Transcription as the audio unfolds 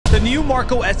The new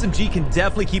Marco SMG can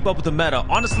definitely keep up with the meta.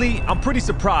 Honestly, I'm pretty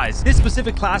surprised. This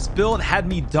specific class build had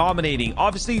me dominating.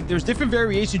 Obviously, there's different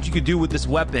variations you could do with this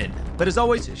weapon. But as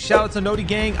always, shout out to Noti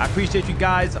Gang. I appreciate you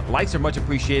guys. Likes are much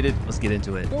appreciated. Let's get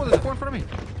into it. Oh, there's a four in front of me.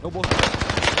 No bullshit.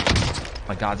 Oh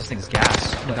my god, this thing is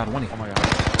gas. Oh my god, one. Oh my god.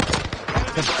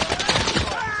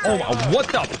 Oh, what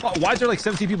the fuck? Why is there like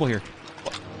 17 people here? I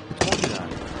told you that. Are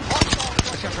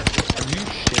you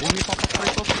shitting me, Papa?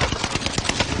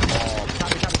 Oh,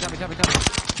 tap me.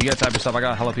 You gotta type yourself. I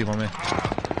got hella people on me.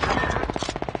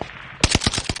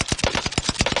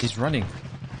 He's running.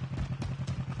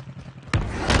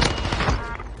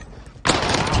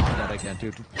 That again,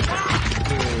 dude.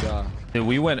 Dude,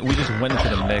 we just went into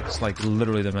the mix, like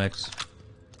literally the mix.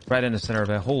 Right in the center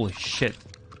of it. Holy shit.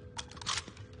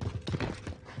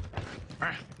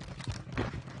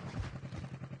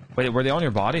 Wait, were they on your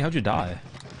body? How'd you die?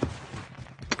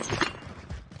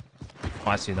 Oh,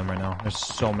 I see them right now. There's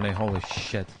so many. Holy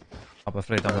shit. Up a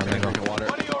freight on the water.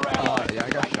 Yeah, I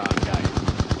got shot.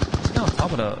 This guy on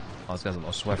top of the... Oh, this guy's a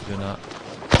little swift doing that.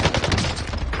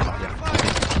 Oh, yeah.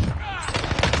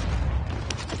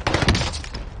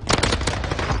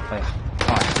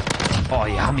 Oh,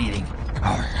 yeah, I'm eating.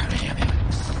 Oh,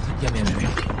 yummy.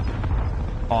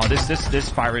 Oh, this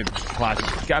fire rate class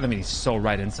has got to be so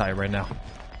right inside right now.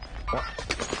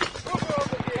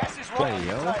 Wait,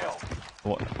 yo.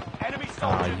 What?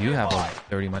 You have a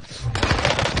 30 much.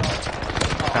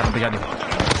 Got him.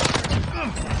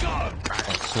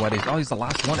 Oh, sweaty. Oh, he's the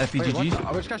last one. FBGG. Wait,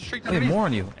 I just got streaked underneath. More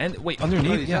on you. And wait,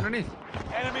 underneath. He's yeah. Underneath.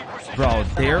 Bro,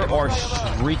 they are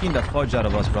shrieking the fudge out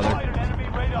of us, brother.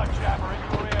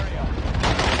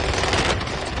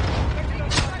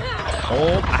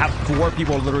 Oh, I have 4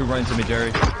 people literally running to me,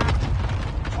 Jerry.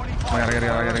 Oh my god,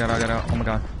 I gotta. Oh my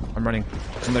god, I'm running.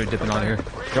 I'm literally dipping out of here.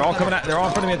 They're all coming out. They're all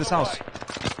in front of me at this house.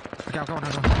 Okay, I'm going.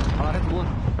 I'll hit the wood.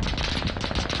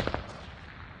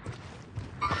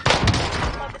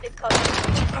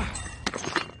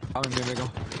 I'm in here, go.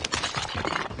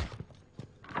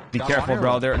 Be careful,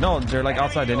 bro. They're like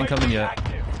outside. They didn't come in yet.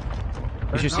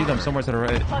 You should see them somewhere to the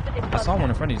right. I saw one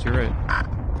in front of you to your right.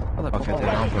 Okay, they're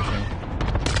down pushing.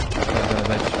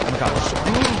 Oh my god.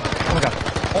 Oh my god.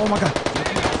 Oh my god.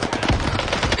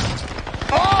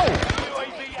 Oh!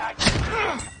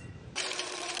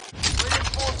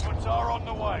 Reinforcements are on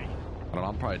the way. I don't know,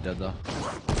 I'm probably dead though.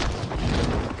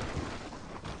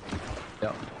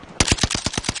 Yep.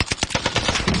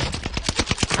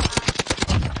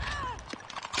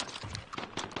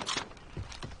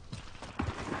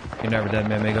 You're never dead,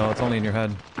 man, Mego. It's only in your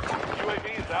head.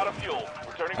 UAV is out of fuel.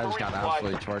 Returning I for just got resupply.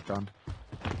 absolutely torqued on.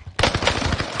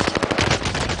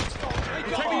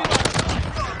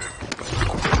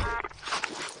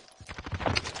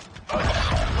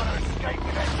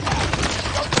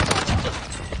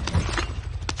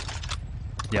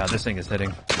 Yeah, this thing is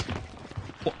hitting.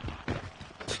 Oh.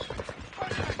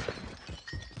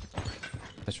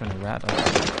 Just trying to rat us.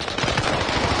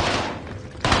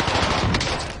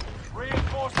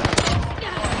 Reinforcements are on the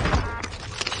way.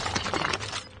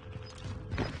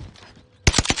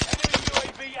 Enemy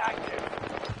UAV active.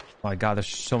 My god, there's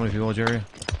so many people, Jerry.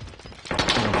 Oh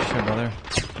shit, brother.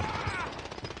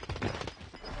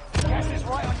 Gas is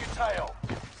right on your tail.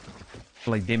 I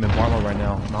feel like Damon Barlow right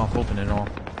now. Mouth open and all.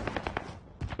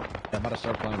 Yeah, I'm about to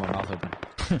start playing with my mouth open.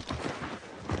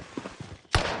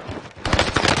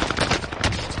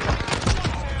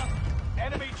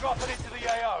 Enemy dropping into the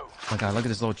AO. Oh my god, look at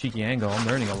this little cheeky angle. I'm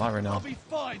learning a lot right now. I'll be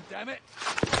fine, damn it.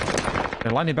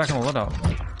 They're lining back on the loadout.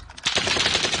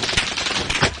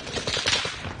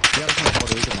 Yeah, that's my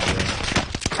Puerto Rican over there.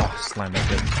 Oh, slam that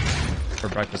kid. For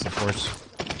breakfast, of course.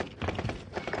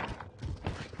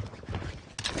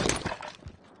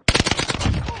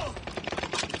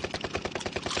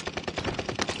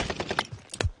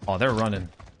 Oh, they're running.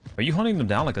 Are you hunting them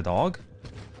down like a dog?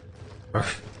 I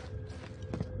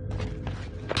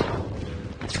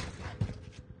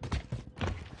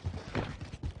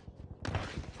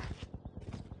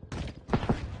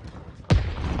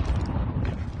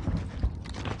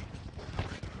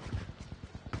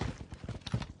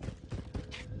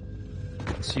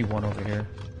see one over here.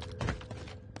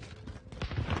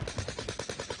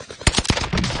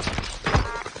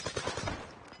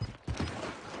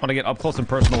 I want to get up close and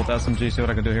personal with SMG, see what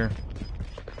I can do here.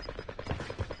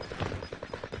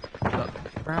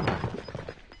 Where am I?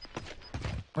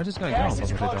 Where's this guy Gas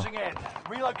going? is closing in.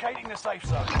 Relocating the safe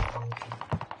zone.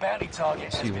 Bounty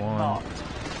target has been C1. marked.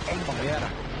 Oh,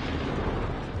 yeah.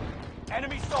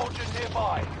 Enemy soldiers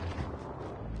nearby.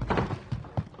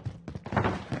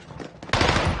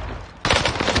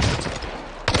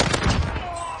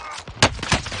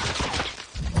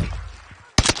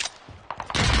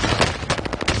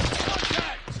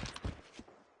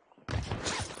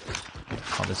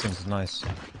 This thing's nice.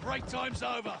 Break time's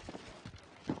over.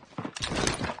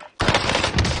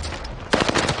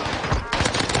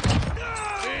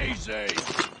 Easy.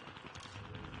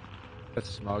 That's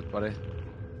smoke, buddy.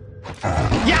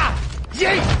 Yeah!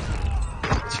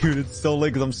 Yeet! Dude, it's so late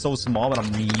because I'm so small, but I'm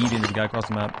yeeting this guy across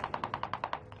the map.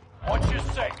 Watch your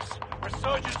six.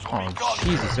 Resurgence will be Oh, gone.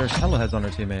 Jesus, there's hella heads on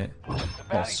our teammate. The Oh,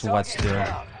 bounty sweats, target is dude.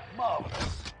 down.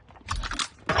 Marvelous.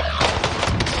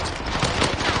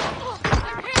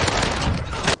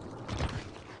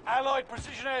 Allied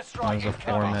precision airstrike. There's a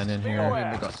incoming. 4-man in Be here.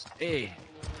 aware. Hey.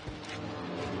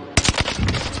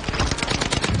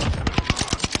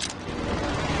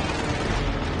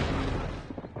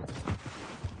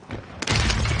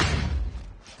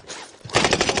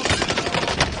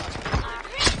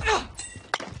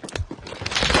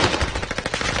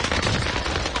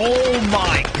 Oh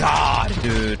my god,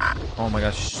 dude. Oh my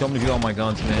gosh, so many people on my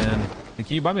guns, man. Can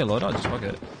you buy me a loadout? Just fuck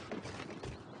it.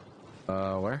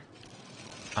 Where?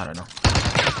 I don't know.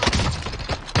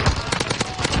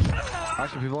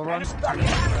 Actually, people around.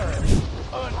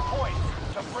 Earn points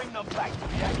to bring them back to the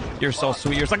action. You're so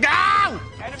sweet. You're just like, ah!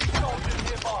 Enemy soldiers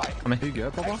nearby. Come You here.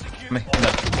 good, Papa? Come here. Come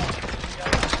here.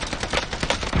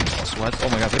 Sweats. Oh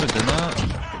my god, they just did that.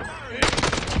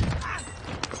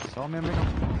 Saw me, amigo.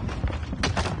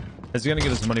 Is he gonna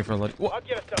give us money for a load? What?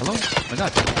 Hello? Oh my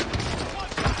god.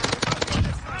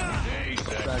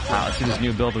 Ah, let's see this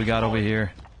new build we got over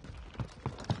here.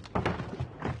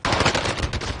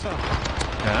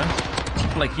 Okay.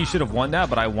 Like, he should have won that,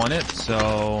 but I won it,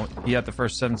 so he had the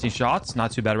first 17 shots.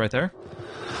 Not too bad right there.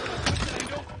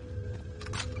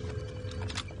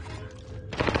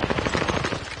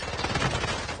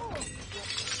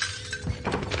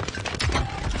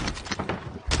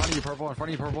 In front of you, purple. In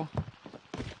front of you, purple.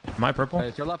 Am I purple? Hey,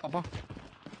 it's your left, Papa.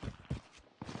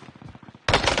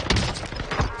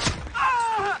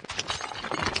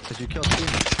 Did you kill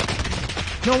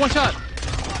Steve? No, one shot.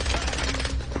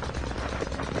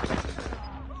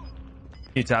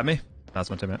 He tapped me. That's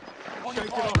my teammate.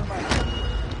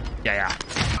 Yeah.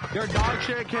 You're dog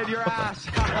shit, kid. Your ass.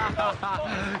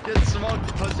 Get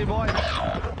smoked, pussy boy.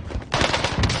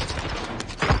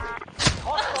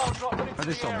 Hostile dropping into Are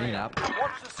they the so mean, area. App?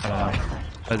 Watch the sky.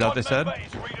 Is that what they said? Member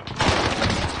is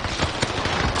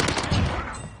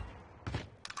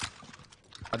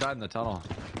I died in the tunnel.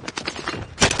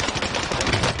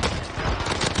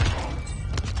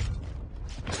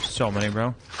 So many,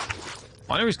 bro.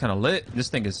 Winery's kind of lit. This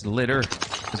thing is litter.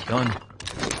 It's done.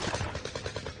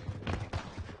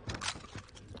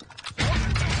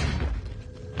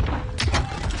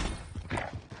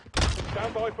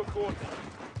 Stand by for quarter.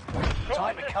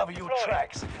 Time to cover your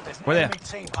tracks. There's an Where they enemy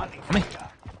team hunting for Me. you.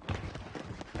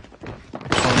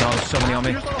 Oh no, there's so many on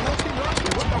me.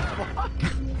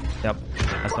 Yep,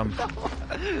 that's them.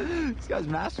 This guy's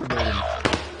masturbating.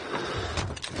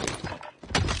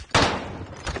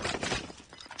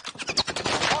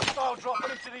 Hostile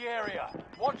dropping into the area.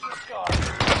 Watch the sky.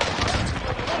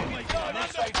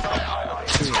 Safe zone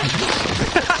highlighted.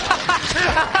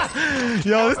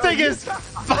 Yo, this thing is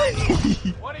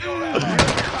funny. One of your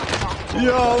allies.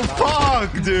 Yo,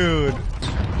 fuck, dude.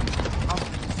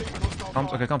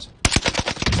 Comes, okay, comes.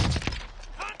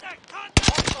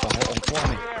 Hostile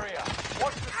dropping into the area.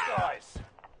 Watch the skies.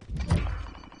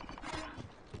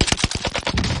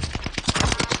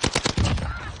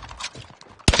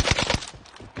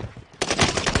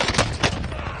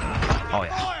 Oh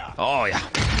yeah. Oh yeah.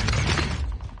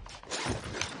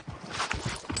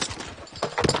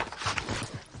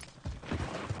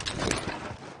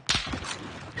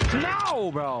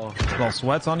 No, bro. Little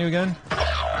sweats on you again?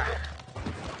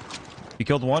 You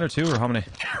killed one or two, or how many?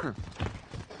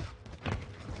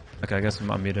 Okay, I guess I'm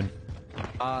unmuted.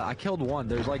 I killed one.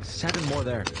 There's like 7 more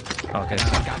there. Okay,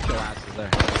 I got your asses there.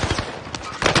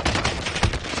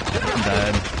 I'm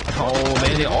dead. Oh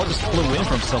man, they all just flew in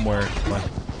from somewhere. What?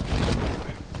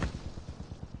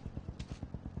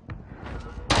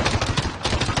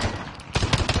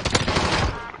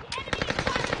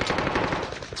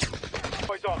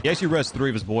 He actually rezzed 3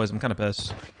 of his boys. I'm kind of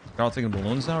pissed. They're all taking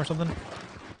balloons now or something?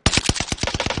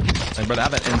 Like, brother, I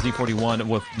have an NZ41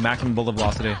 with maximum bullet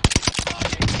velocity.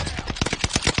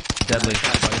 Deadly.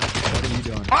 What are you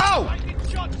doing? Oh!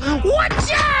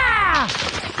 Whatcha?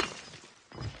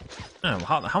 Oh,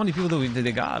 how many people did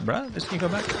they got, bro? Just can you go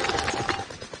back?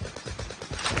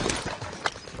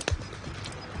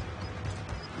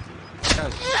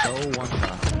 That's so one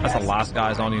shot. That's the last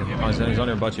guy's on you. He's on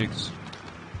your butt cheeks.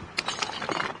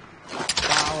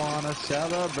 I wanna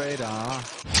celebrate,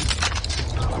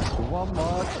 One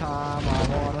more time, I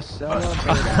wanna celebrate.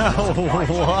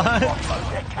 What?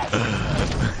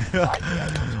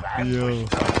 Yo.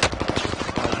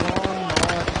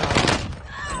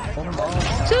 One more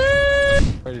time.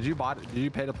 Wait, did you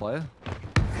pay to play?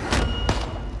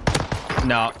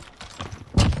 No.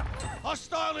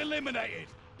 Hostile eliminated.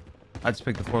 I just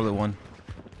picked the 4-lit one.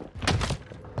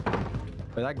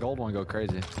 Wait, that gold one go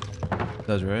crazy.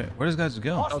 Does right? Where does guys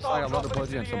go? Oh, sorry, I love to play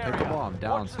you in some pickleball. I'm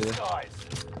down, see.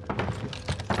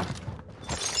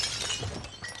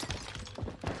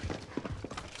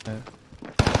 Okay.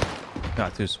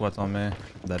 Got 2 sweats on me.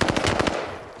 That.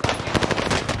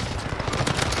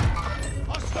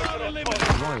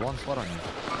 There's only 1 sweat on you.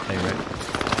 Hey, right.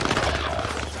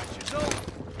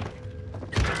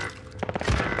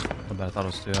 I bet I thought it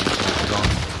was 2.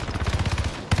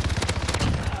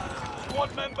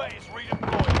 Squad member is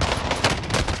redeployed.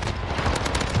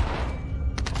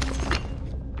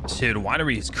 Dude,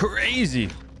 winery is crazy.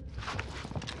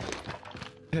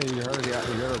 Hey, you heard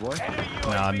it, boy?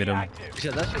 Nah, I made him.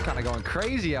 Yeah, that shit kind of going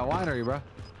crazy at winery, bro.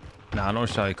 Nah, no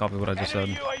shot. You copy what I just said.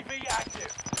 UAV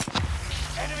active.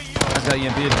 Enemy That's got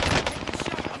EMP'd.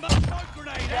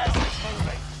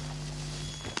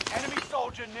 Enemy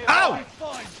soldier nearby.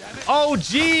 Ow!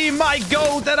 OG, my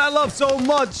goat that I love so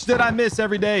much that I miss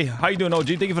every day. How you doing, OG?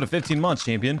 Thank you for the 15 months,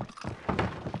 champion.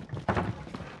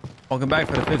 Welcome back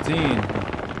for the 15.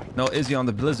 No Izzy on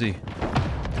the Blizzy.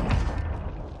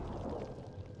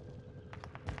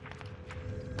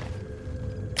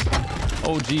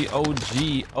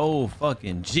 OG, oh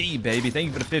fucking G, baby. Thank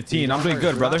you for the 15. I'm doing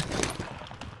good, brother.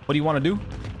 What do you want to do?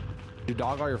 You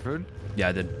dog all your food? Yeah,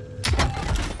 I did.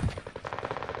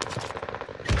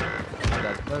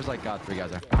 There's like 3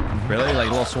 guys there. Really? Like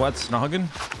little sweats, not hugging?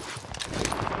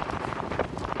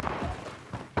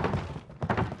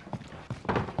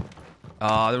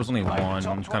 There was only one.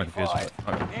 I'm kind of confused.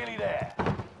 Okay. Nearly there.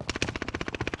 Like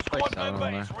Squad 7 member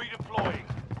on there. is redeploying.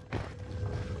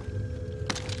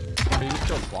 Hey, you just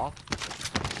killed Sloth?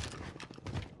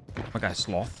 My guy's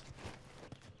sloth.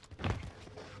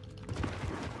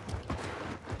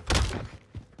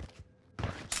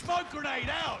 Smoke grenade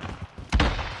out.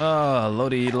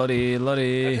 Loady.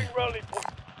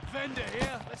 Vendor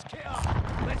here. Let's get up.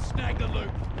 Let's snag the loot.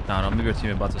 No, maybe our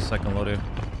teammate about to second loader.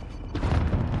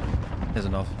 Is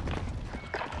enough.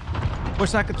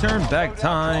 Wish I could turn back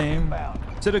time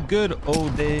to the good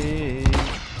old days.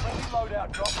 Friendly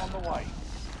loadout drop on the way.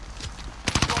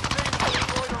 Your team has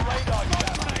destroyed a radar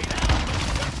jammer.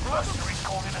 Mercenaries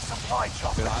called in a supply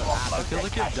chopper. Dude, I feel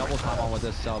like you have double time on with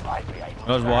this sub.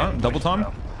 That what? Double time?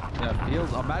 Yeah,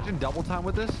 feels. Imagine double time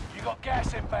with this. You got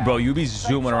gas inbound. Bro, you be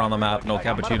zooming around the map. No I'm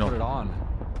gonna put it cappuccino. on.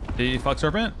 Did you fuck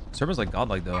Serpent? Serpent's like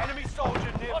godlike though. Enemy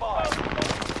soldier nearby.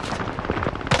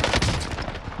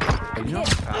 Hey, you know how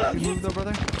fast you move though,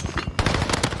 brother?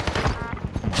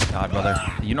 Oh my god, brother.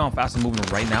 You know how fast I'm moving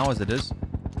right now as it is?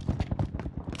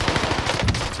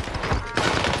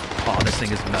 Oh, this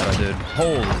thing is meta, dude.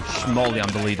 Holy schmoly, I'm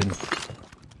deleting.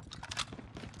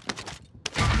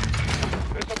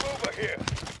 There's a mover here.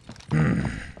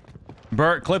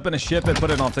 Bert, clip and a ship and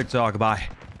put it on TikTok. Bye.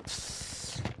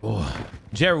 Oh.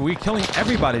 Jerry, we killing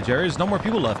everybody, Jerry. There's no more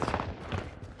people left.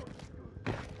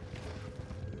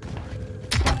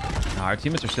 Nah, our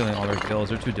teammates are stealing all their kills.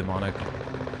 They're too demonic.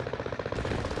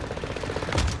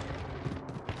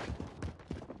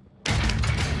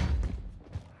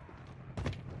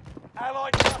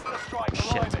 Allied cluster strike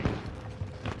arriving.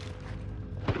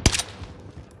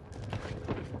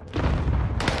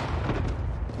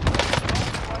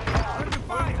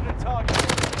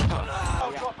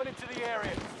 Dropping into the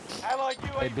area. Allied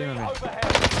UAV beaming me. overhead.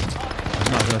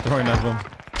 I'm not gonna throw at them.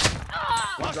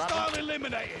 Hostile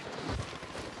eliminated.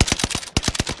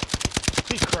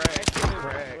 He cracked.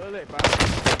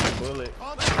 Bullet.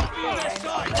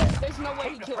 There's no way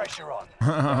he killed. Pressure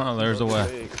on. There's a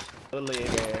way. Little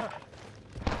leg ass.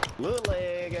 Little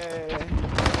leg ass.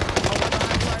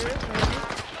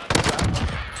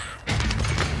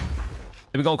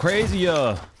 They be going crazy,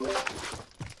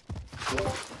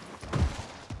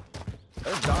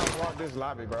 Let's dog walk this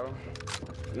lobby, bro.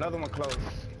 Another one close.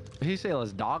 Did he say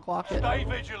let's dog lock it? Stay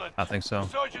vigilant. I think so.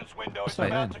 Resurgence window is Stay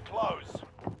about in. to close.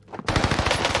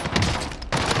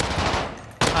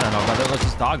 I don't know, brother. Let's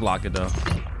just dog lock it though.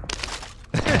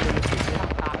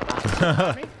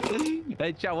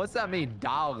 Hey, Chow, what's that mean?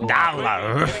 Dog lock? Dog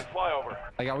lock. Getting flyover.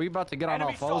 Like, are we about to get on our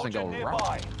Enemy foes and soldier go nearby.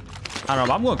 right? I don't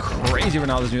know, but I'm going crazy right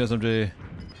now with this new SMG.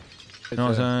 You know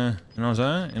what I'm saying? You know what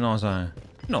I'm saying? You know what I'm saying?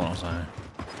 You know what I'm saying?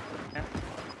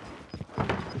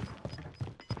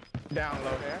 Down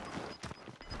low there.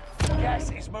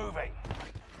 Gas is moving.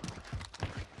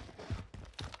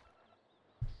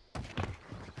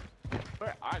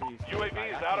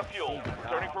 UAV is out of fuel.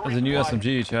 Returning for There's a new resupply.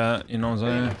 SMG, chat. You know what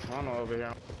I'm saying? Tunnel over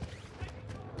here.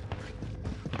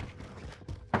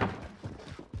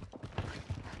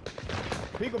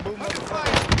 Peekaboo,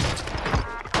 motherfucker.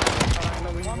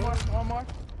 One more.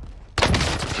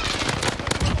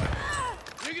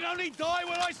 You can only die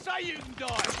when I say you can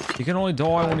die. You can only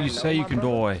die when you say you can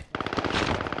die.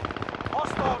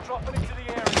 Hostile dropping into the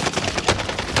area.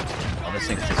 Oh, this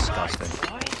thing's disgusting.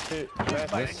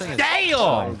 This thing is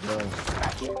Damn!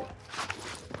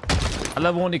 I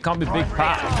love when they call me Big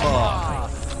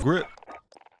Pop. Grip.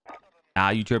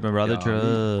 Ah, you tripping, brother.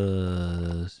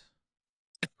 Trust.